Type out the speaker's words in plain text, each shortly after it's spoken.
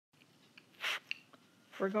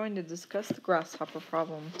We're going to discuss the grasshopper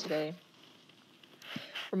problem today.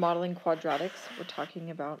 For modeling quadratics, we're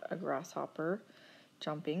talking about a grasshopper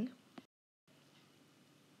jumping.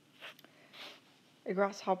 A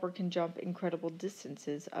grasshopper can jump incredible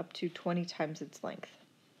distances up to 20 times its length.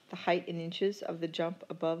 The height in inches of the jump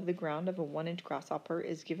above the ground of a 1-inch grasshopper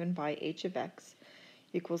is given by h of x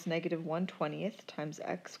equals negative 1/20 times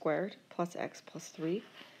x squared plus x plus 3,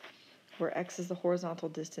 where x is the horizontal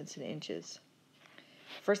distance in inches.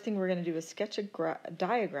 First thing we're going to do is sketch a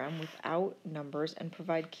diagram without numbers and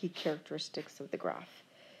provide key characteristics of the graph.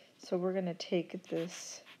 So we're going to take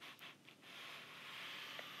this,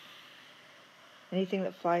 anything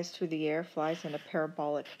that flies through the air flies in a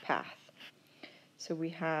parabolic path. So we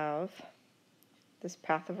have this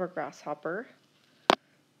path of our grasshopper,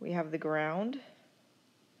 we have the ground,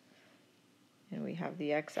 and we have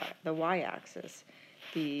the y-axis.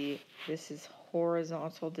 This is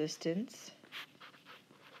horizontal distance.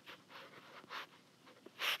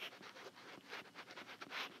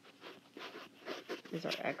 Is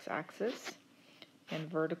our x-axis, and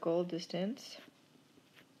vertical distance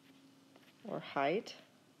or height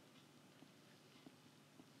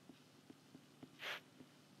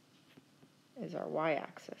is our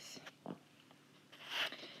y-axis.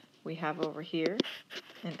 We have over here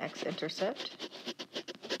an x-intercept.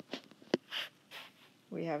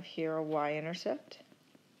 We have here a y-intercept.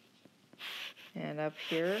 And up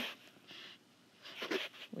here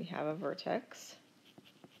we have a vertex,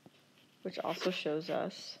 which also shows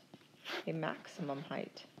us a maximum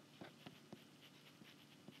height.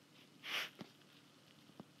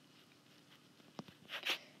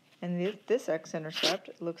 And this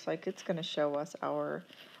x-intercept looks like it's going to show us our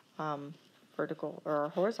vertical or our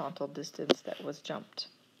horizontal distance that was jumped.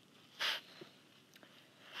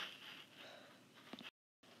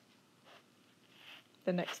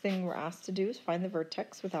 The next thing we're asked to do is find the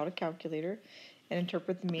vertex without a calculator and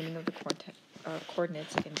interpret the meaning of the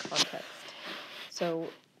coordinates in context. So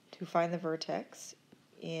to find the vertex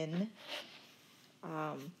in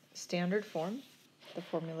standard form, the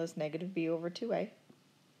formula is negative b over 2a.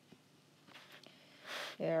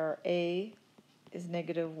 Our a is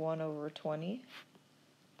negative 1 over 20,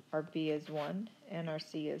 our b is 1, and our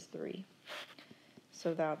c is 3.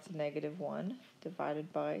 So that's negative 1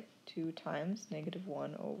 divided by 2 times negative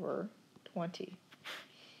 1 over 20,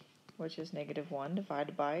 which is negative 1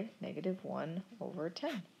 divided by negative 1 over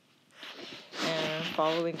 10. And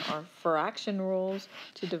following our fraction rules,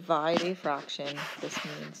 to divide a fraction, this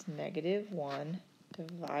means negative 1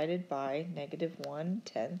 divided by negative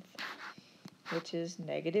 1/10, which is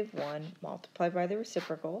negative 1 multiplied by the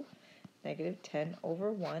reciprocal, negative 10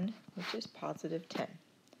 over 1, which is positive 10.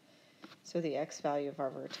 So the x value of our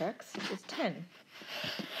vertex is 10.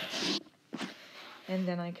 And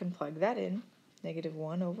then I can plug that in. Negative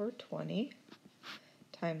 1 over 20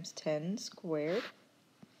 times 10 squared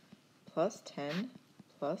plus 10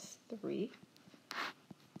 plus 3.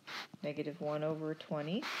 Negative 1 over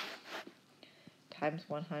 20 times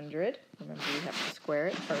 100. Remember, we have to square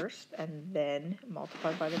it first and then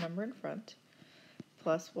multiply by the number in front.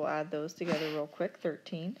 Plus, we'll add those together real quick,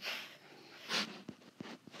 13.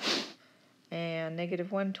 And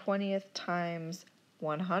negative 1/20 times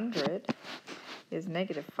 100 is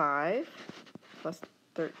negative 5 plus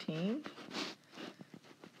 13.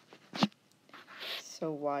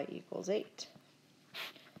 So y equals 8.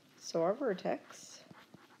 So our vertex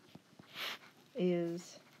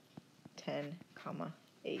is 10,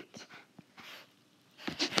 8.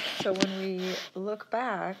 So when we look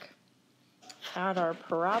back at our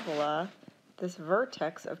parabola, this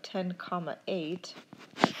vertex of 10, 8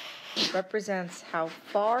 represents how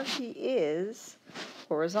far he is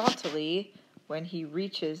horizontally when he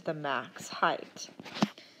reaches the max height.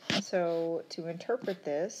 So to interpret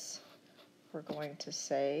this, we're going to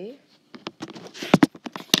say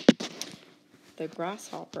the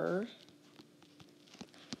grasshopper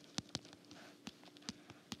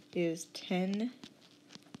is 10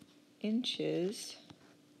 inches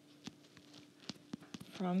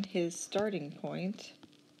from his starting point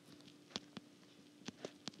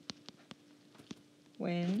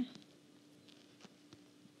when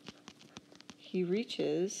he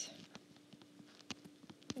reaches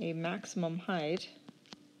a maximum height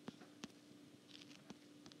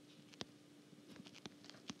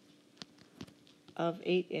of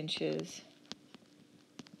 8 inches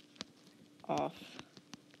off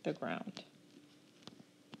the ground.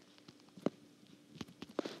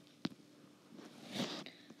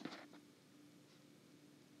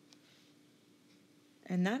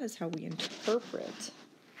 And that is how we interpret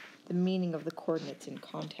the meaning of the coordinates in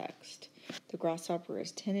context. The grasshopper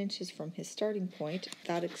is 10 inches from his starting point.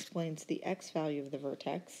 That explains the x value of the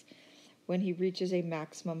vertex when he reaches a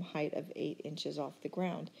maximum height of 8 inches off the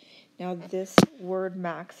ground. Now this word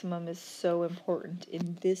maximum is so important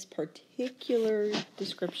in this particular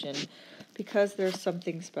description because there's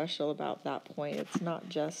something special about that point. It's not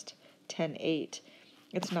just 10, 8.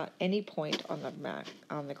 It's not any point on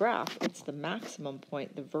the graph. It's the maximum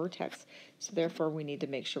point, the vertex. So therefore, we need to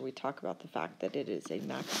make sure we talk about the fact that it is a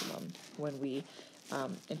maximum when we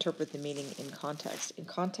interpret the meaning in context. In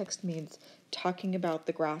context means talking about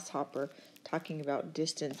the grasshopper, talking about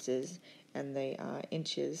distances and the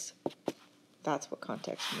inches. That's what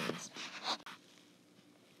context means.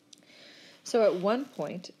 So at one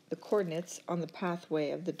point, the coordinates on the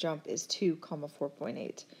pathway of the jump is 2,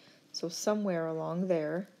 4.8. So somewhere along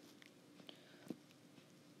there,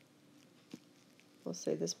 we'll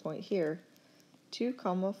say this point here, 2,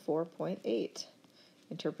 4.8.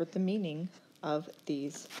 Interpret the meaning of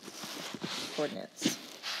these coordinates.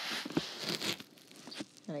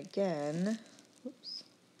 And again, oops,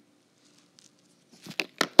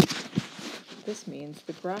 this means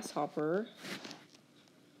the grasshopper,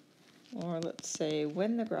 or let's say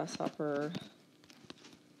when the grasshopper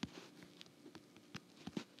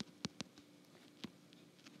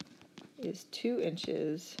is 2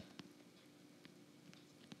 inches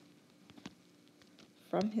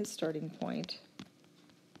from his starting point,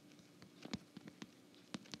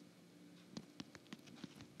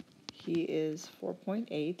 he is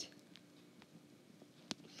 4.8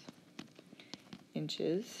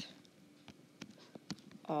 inches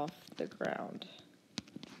off the ground.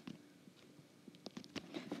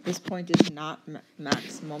 This point is not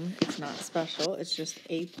maximum, it's not special, it's just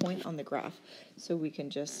a point on the graph. So we can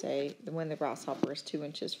just say that when the grasshopper is 2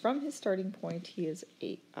 inches from his starting point, he is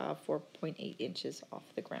 4.8 inches off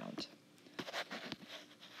the ground.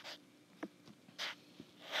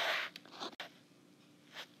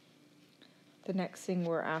 The next thing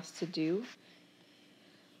we're asked to do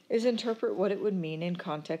is interpret what it would mean in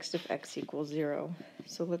context if x equals 0.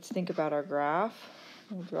 So let's think about our graph.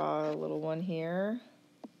 We'll draw a little one here.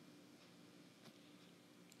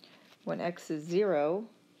 When x is 0,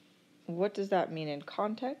 what does that mean in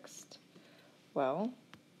context? Well,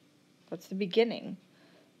 that's the beginning.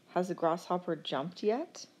 Has the grasshopper jumped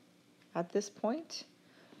yet at this point?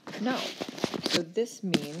 No. So this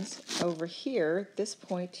means over here, this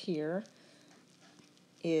point here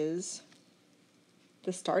is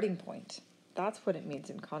the starting point. That's what it means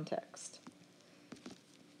in context.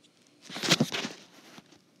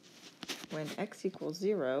 When x equals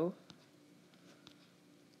 0,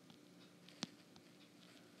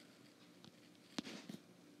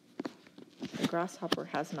 the grasshopper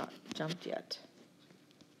has not jumped yet.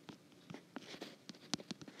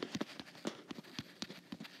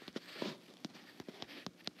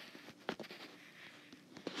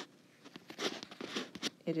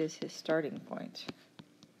 It is his starting point.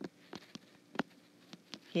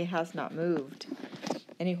 He has not moved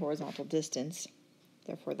any horizontal distance,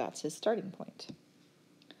 therefore that's his starting point.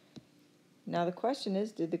 Now the question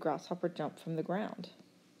is, did the grasshopper jump from the ground?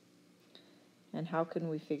 And how can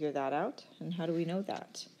we figure that out? And how do we know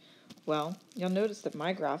that? Well, you'll notice that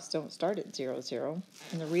my graphs don't start at 0, 0.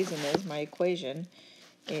 And the reason is my equation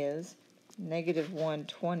is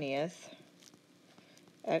 -1/20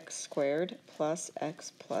 x squared plus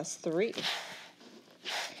x plus 3.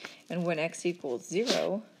 And when x equals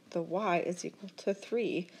 0, the y is equal to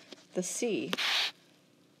 3, the c.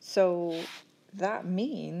 So that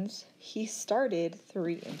means he started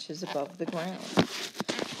 3 inches above the ground.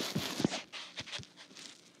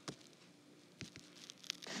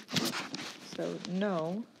 So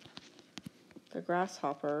no, the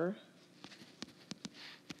grasshopper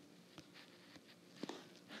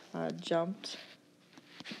jumped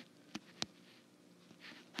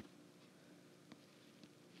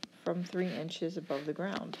from 3 inches above the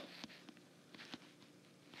ground.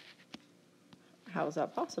 How is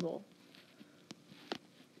that possible?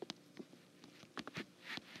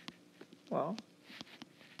 Well,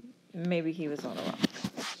 maybe he was on a rock.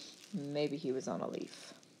 Maybe he was on a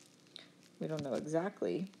leaf. We don't know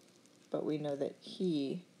exactly, but we know that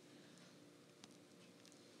he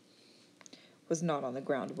was not on the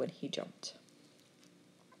ground when he jumped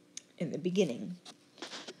in the beginning.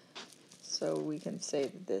 So we can say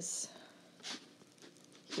that this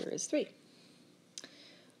here is 3.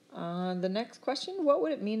 The next question, what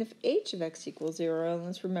would it mean if h of x equals 0? And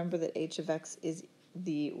let's remember that h of x is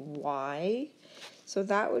the y. So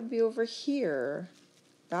that would be over here.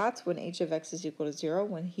 That's when h of x is equal to 0,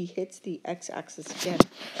 when he hits the x-axis again.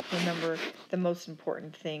 Remember, the most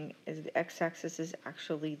important thing is the x-axis is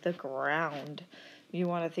actually the ground. You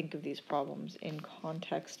want to think of these problems in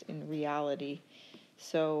context, in reality.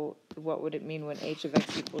 So what would it mean when h of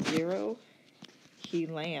x equals 0? He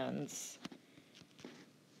lands.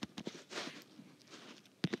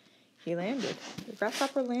 He landed. The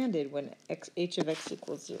grasshopper landed when h of x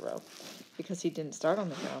equals 0 because he didn't start on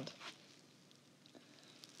the ground.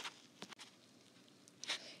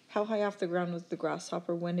 How high off the ground was the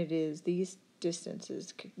grasshopper when it is these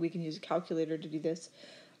distances? We can use a calculator to do this.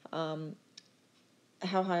 How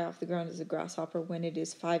high off the ground is a grasshopper when it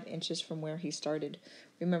is 5 inches from where he started?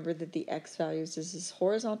 Remember that the x values is his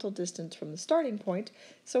horizontal distance from the starting point,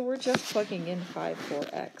 so we're just plugging in 5 for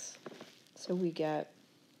x. So we get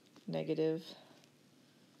negative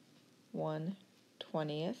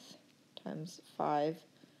 1/20 times 5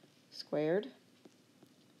 squared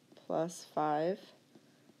plus 5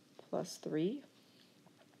 plus 3,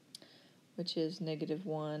 which is negative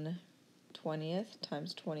 1/20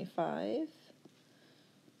 times 25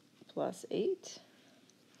 plus 8,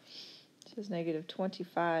 which is negative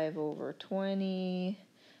 25 over 20.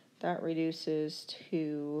 That reduces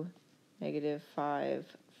to negative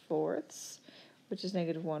 5/4, which is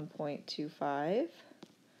negative 1.25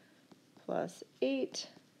 plus 8,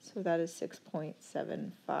 so that is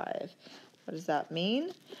 6.75. What does that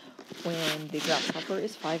mean? When the grasshopper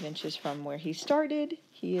is 5 inches from where he started,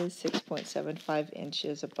 he is 6.75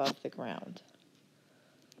 inches above the ground.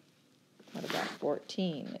 What about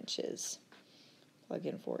 14 inches? Plug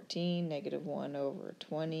in 14, negative 1 over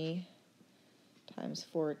 20 times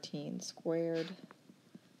 14 squared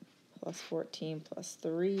plus 14 plus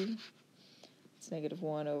 3. It's negative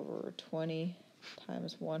 1 over 20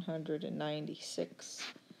 times 196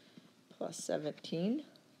 plus 17.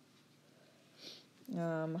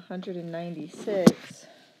 196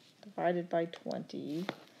 divided by 20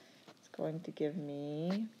 is going to give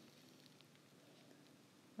me,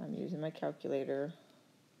 I'm using my calculator,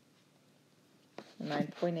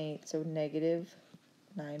 9.8, so negative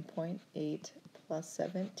 9.8 plus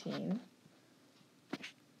 17,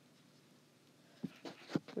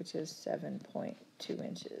 which is 7.2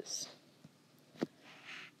 inches.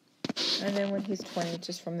 And then when he's 20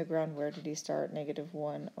 inches from the ground, where did he start? Negative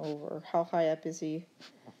 1 over, how high up is he?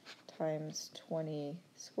 Times 20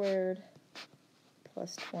 squared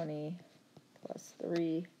plus 20 plus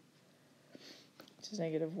 3, which is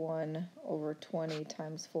negative 1 over 20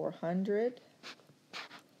 times 400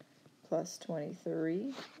 plus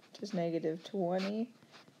 23, which is negative 20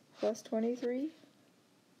 plus 23.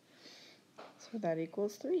 So that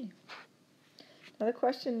equals 3. Now the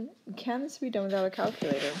question, can this be done without a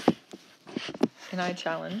calculator? And I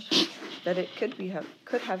challenge that it could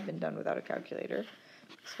have been done without a calculator.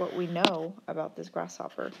 Because what we know about this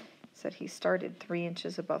grasshopper is that he started 3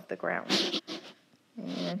 inches above the ground.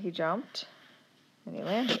 And he jumped and he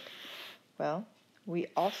landed. Well, we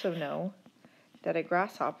also know that a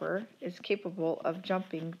grasshopper is capable of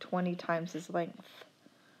jumping 20 times his length.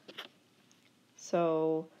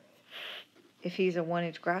 So if he's a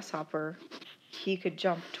 1-inch grasshopper, he could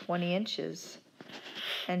jump 20 inches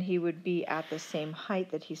and he would be at the same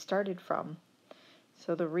height that he started from.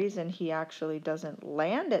 So the reason he actually doesn't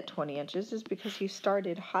land at 20 inches is because he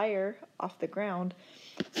started higher off the ground,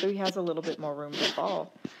 so he has a little bit more room to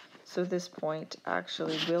fall. So this point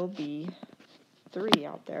actually will be 3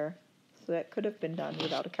 out there. So that could have been done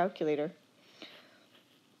without a calculator.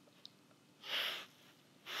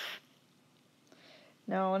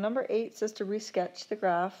 Now number 8 says to resketch the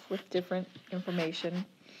graph with different information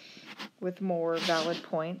with more valid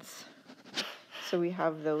points. So we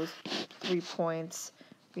have those 3 points.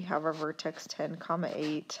 We have our vertex 10,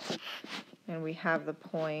 8, and we have the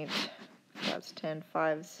point, that's 10,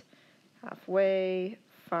 5's halfway,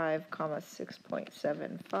 5,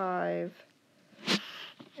 6.75,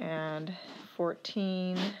 and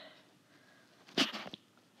 14,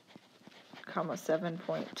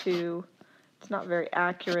 7.2. It's not very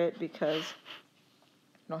accurate because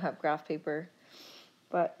I don't have graph paper,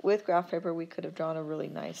 but with graph paper we could have drawn a really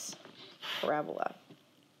nice parabola.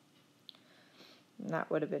 And that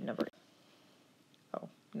would have been number, oh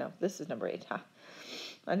no, this is number 8.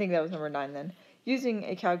 I think that was number 9 then. Using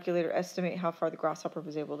a calculator, estimate how far the grasshopper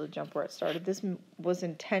was able to jump where it started. This was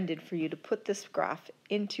intended for you to put this graph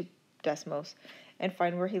into Desmos and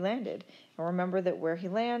find where he landed. And remember that where he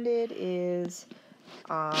landed is,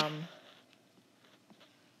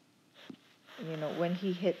 when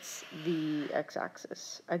he hits the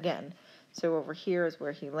x-axis again. So over here is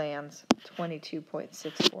where he lands,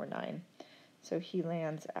 22.649. So he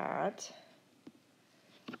lands at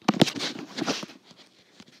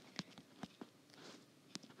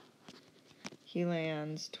He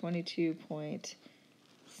lands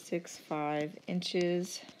 22.65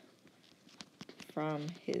 inches from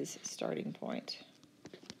his starting point.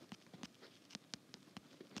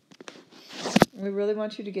 We really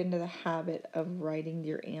want you to get into the habit of writing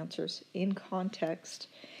your answers in context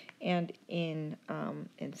and in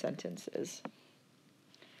sentences.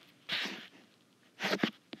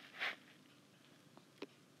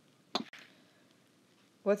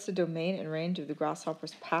 What's the domain and range of the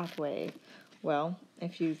grasshopper's pathway? Well,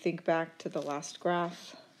 if you think back to the last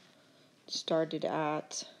graph, starting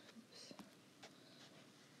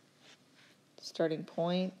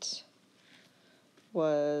point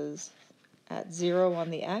was at 0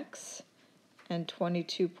 on the x and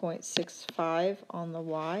 22.65 on the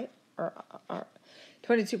y, or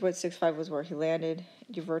 22.65 was where he landed.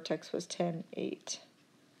 Your vertex was 10.8.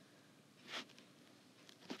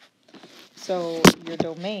 So your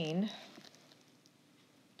domain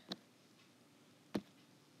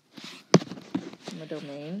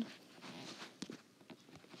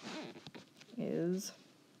is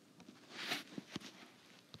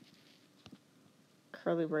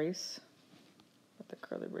curly brace. Let the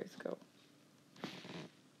curly brace go.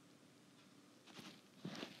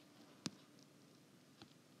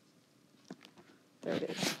 There it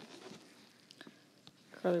is.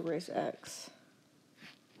 Curly brace x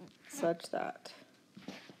such that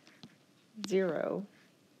 0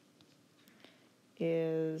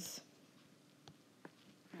 is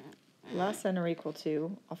less than or equal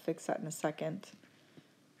to, I'll fix that in a second,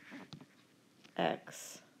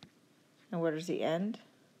 x, and where does the end?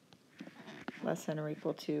 Less than or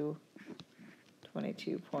equal to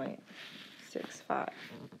 22.65.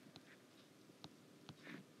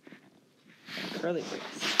 Curly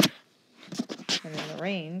brace. And then the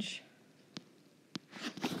range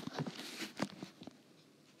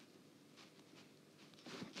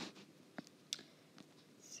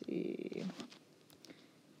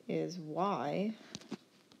is y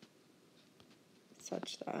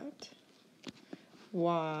such that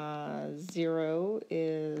y0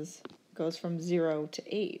 goes from 0 to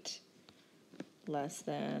 8, less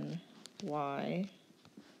than y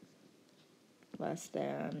less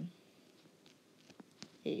than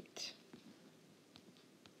 8.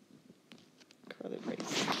 Curly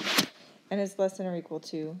brace. And it's less than or equal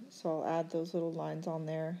to, so I'll add those little lines on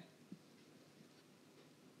there.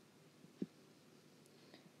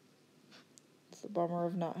 It's the bummer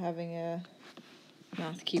of not having a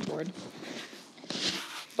math keyboard.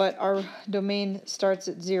 But our domain starts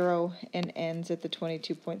at 0 and ends at the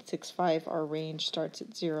 22.65. Our range starts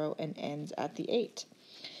at 0 and ends at the 8.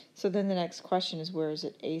 So then the next question is, where is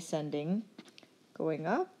it ascending? Going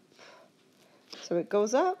up. So it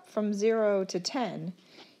goes up from 0 to 10.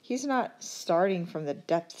 He's not starting from the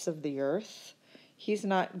depths of the earth. He's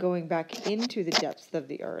not going back into the depths of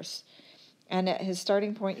the earth. And at his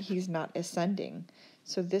starting point, he's not ascending.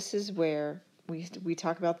 So this is where we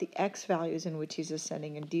talk about the x values in which he's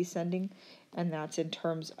ascending and descending, and that's in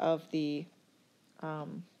terms of the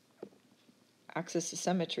axis of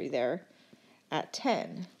symmetry there at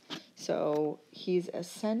 10. So he's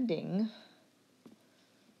ascending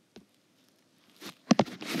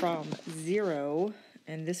from 0,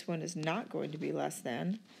 and this one is not going to be less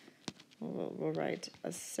than. We'll write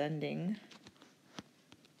ascending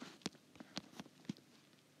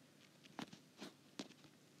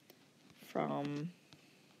from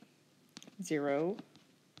 0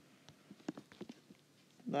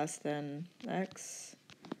 less than x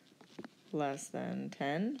less than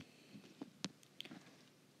 10.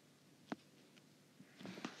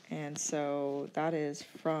 And so that is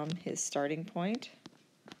from his starting point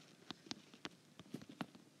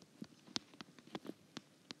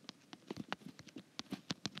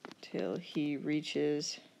till he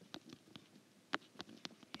reaches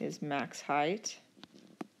his max height,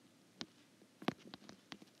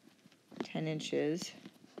 10 inches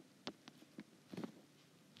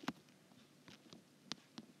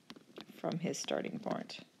from his starting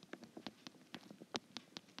point.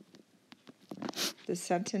 The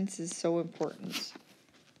sentence is so important.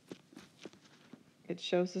 It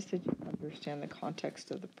shows us that you understand the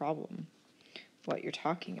context of the problem, what you're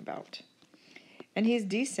talking about. And he's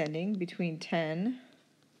descending between 10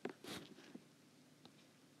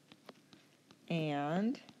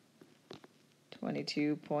 and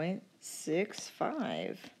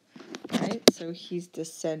 22.65, right? So he's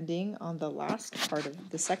descending on the last part of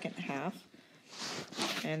the second half,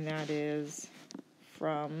 and that is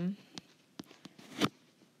from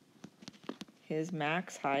his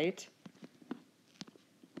max height,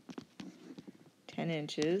 10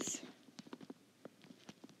 inches,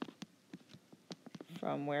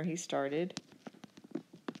 from where he started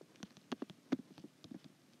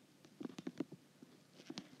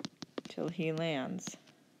till he lands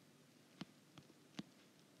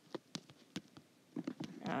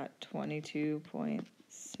at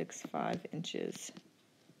 22.65 inches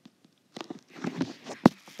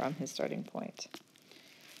from his starting point.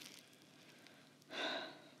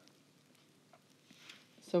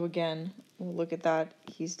 So again, we'll look at that.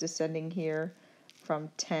 He's descending here from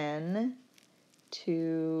 10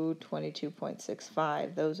 to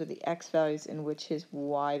 22.65. Those are the x values in which his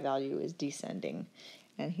y value is descending.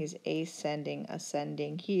 And he's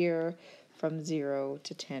ascending here from 0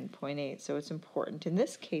 to 10.8. So it's important in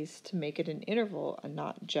this case to make it an interval and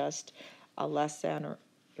not just a less than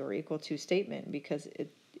or equal to statement, because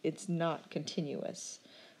it's not continuous.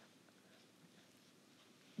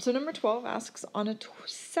 So number 12 asks, on a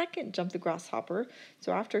second jump the grasshopper,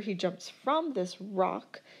 so after he jumps from this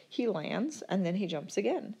rock, he lands, and then he jumps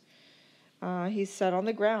again. He's set on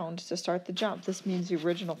the ground to start the jump. This means the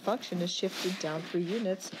original function is shifted down 3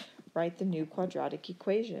 units. Write the new quadratic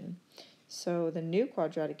equation. So the new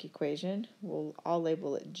quadratic equation, I'll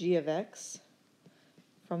label it g of x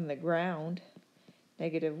from the ground,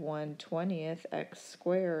 negative 1/20 x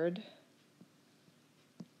squared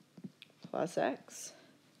plus x.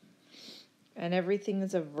 And everything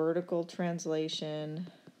is a vertical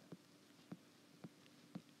translation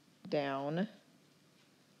down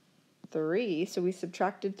 3. So we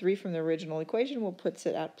subtracted 3 from the original equation, we'll put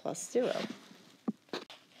it at plus 0.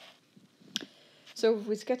 So if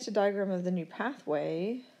we sketch a diagram of the new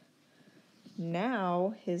pathway,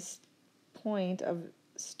 now his point of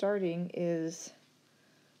starting is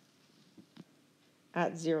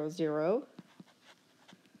at 0, 0.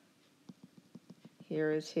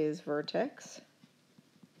 Here is his vertex.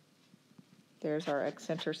 There's our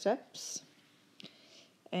x-intercepts.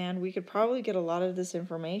 And we could probably get a lot of this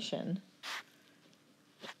information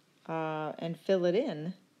and fill it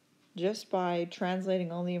in just by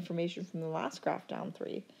translating all the information from the last graph down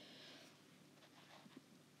 3.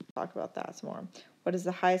 Talk about that some more. What is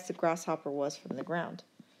the highest the grasshopper was from the ground?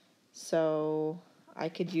 So I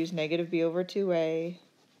could use negative b over 2a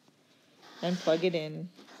and plug it in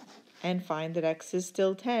and find that x is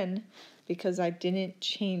still 10 because I didn't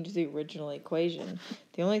change the original equation.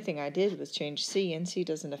 The only thing I did was change c, and c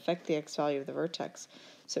doesn't affect the x value of the vertex.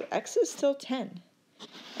 So x is still 10.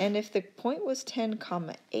 And if the point was 10,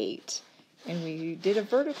 8, and we did a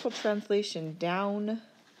vertical translation down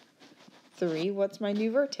 3, what's my new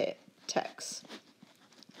vertex?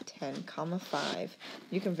 10, 5.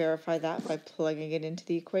 You can verify that by plugging it into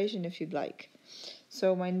the equation if you'd like.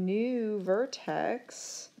 So my new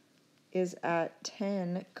vertex is at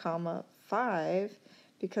 10, 5,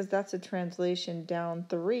 because that's a translation down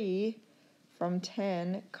 3 from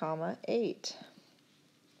 10, 8.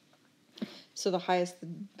 So the highest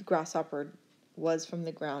the grasshopper was from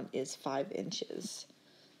the ground is 5 inches.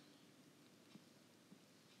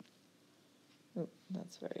 Oh,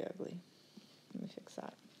 that's very ugly. Let me fix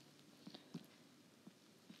that.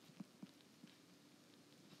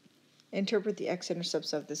 Interpret the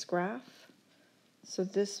x-intercepts of this graph. So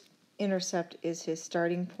this intercept is his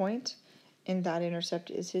starting point, and that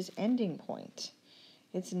intercept is his ending point.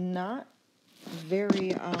 It's not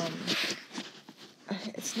very,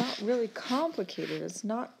 it's not really complicated.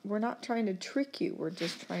 We're not trying to trick you. We're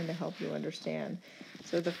just trying to help you understand.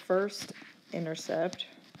 So the first intercept,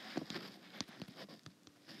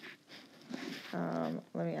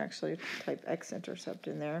 let me actually type x-intercept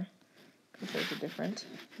in there because there's a difference.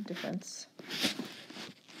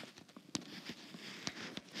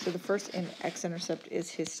 So the first x-intercept is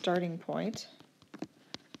his starting point.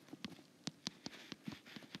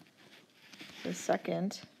 The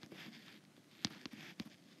second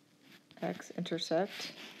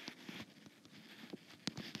x-intercept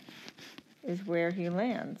is where he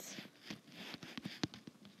lands.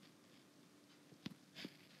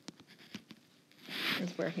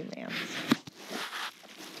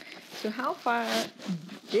 So how far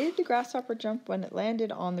did the grasshopper jump when it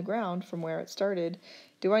landed on the ground from where it started?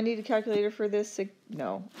 Do I need a calculator for this?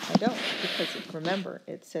 No, I don't, because remember,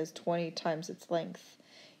 it says 20 times its length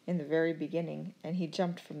in the very beginning, and he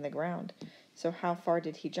jumped from the ground. So how far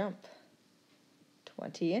did he jump?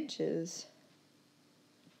 20 inches.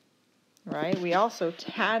 Right? We also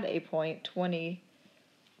had a point 20,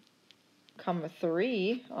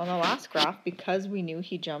 3 on the last graph because we knew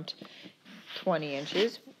he jumped 20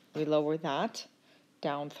 inches. We lower that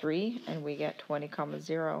down 3 and we get 20,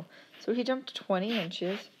 0. So he jumped 20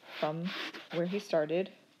 inches from where he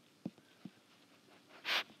started.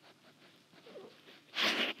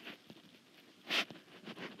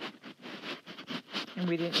 And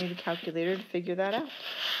we didn't need a calculator to figure that out.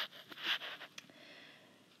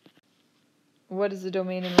 What is the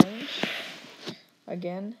domain and range?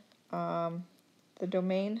 Again, the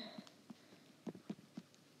domain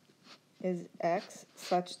is x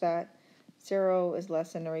such that 0 is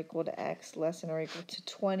less than or equal to x, less than or equal to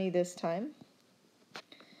 20 this time.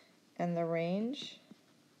 And the range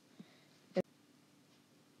is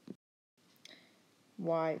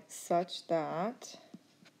y such that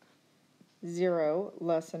 0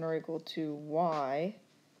 less than or equal to y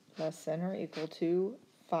less than or equal to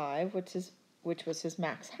 5, which was his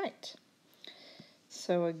max height.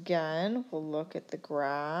 So again, we'll look at the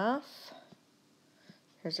graph.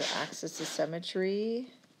 Here's our axis of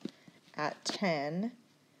symmetry at 10.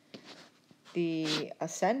 The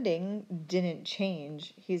ascending didn't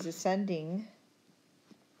change. He's ascending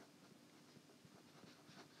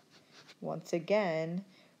once again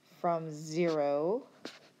from 0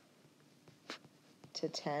 to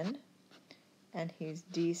 10, and he's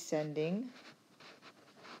descending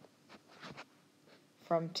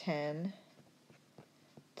from 10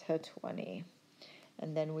 to 20.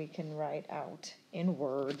 And then we can write out in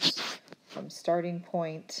words from starting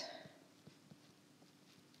point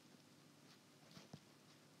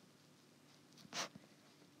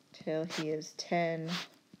till he is 10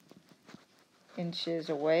 inches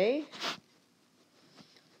away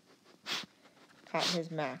at his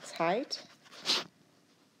max height,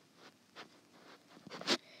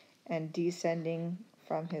 and descending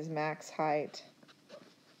from his max height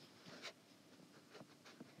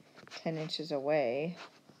 10 inches away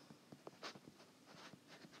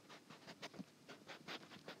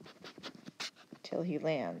till he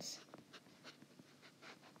lands.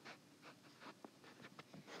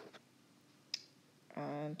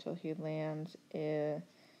 Until he lands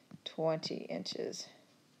 20 inches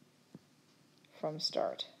from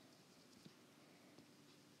start.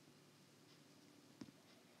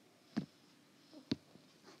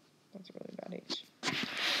 That's a really bad H.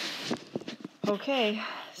 Okay,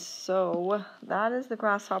 so that is the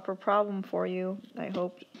grasshopper problem for you. I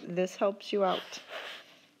hope this helps you out.